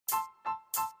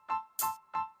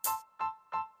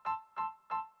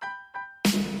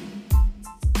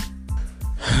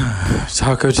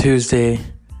Taco Tuesday,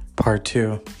 part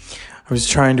 2. I was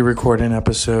trying to record an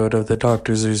episode of the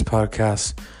Dr. Zeus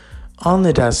podcast on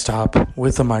the desktop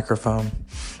with a microphone.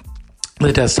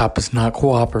 The desktop is not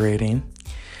cooperating.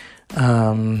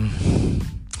 And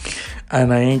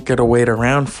I ain't gonna wait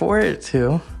around for it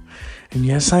to. And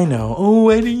yes, I know. Oh,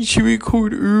 why didn't you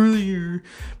record earlier?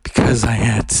 Because I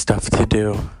had stuff to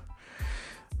do.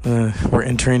 We're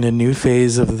entering a new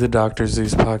phase of the Dr.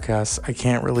 Zeus podcast. I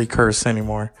can't really curse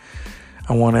anymore.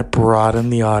 I want to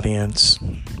broaden the audience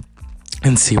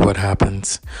and see what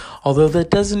happens. Although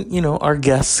that doesn't, our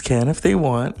guests can if they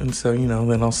want. And so,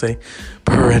 then I'll say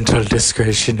parental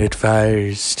discretion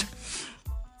advised.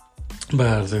 But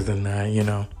other than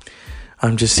that,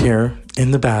 I'm just here in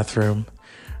the bathroom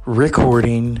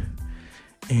recording.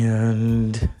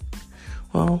 And,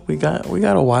 well, we got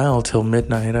a while till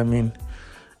midnight. I mean,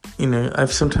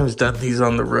 I've sometimes done these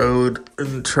on the road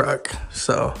in the truck.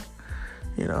 So,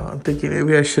 I'm thinking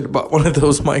maybe I should have bought one of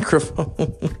those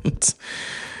microphones.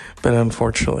 But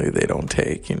unfortunately, they don't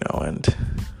take, and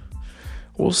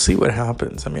we'll see what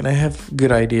happens. I mean, I have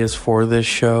good ideas for this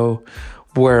show,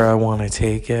 where I want to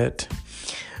take it.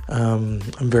 I'm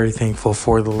very thankful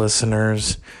for the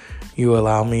listeners. You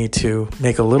allow me to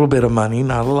make a little bit of money,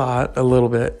 not a lot, a little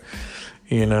bit,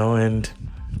 and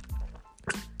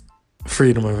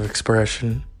freedom of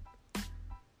expression,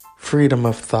 freedom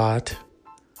of thought,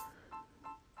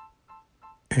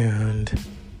 and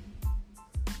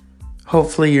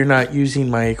hopefully you're not using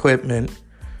my equipment.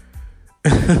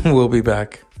 We'll be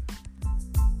back.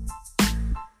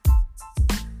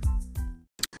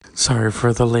 Sorry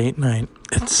for the late night.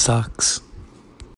 It sucks.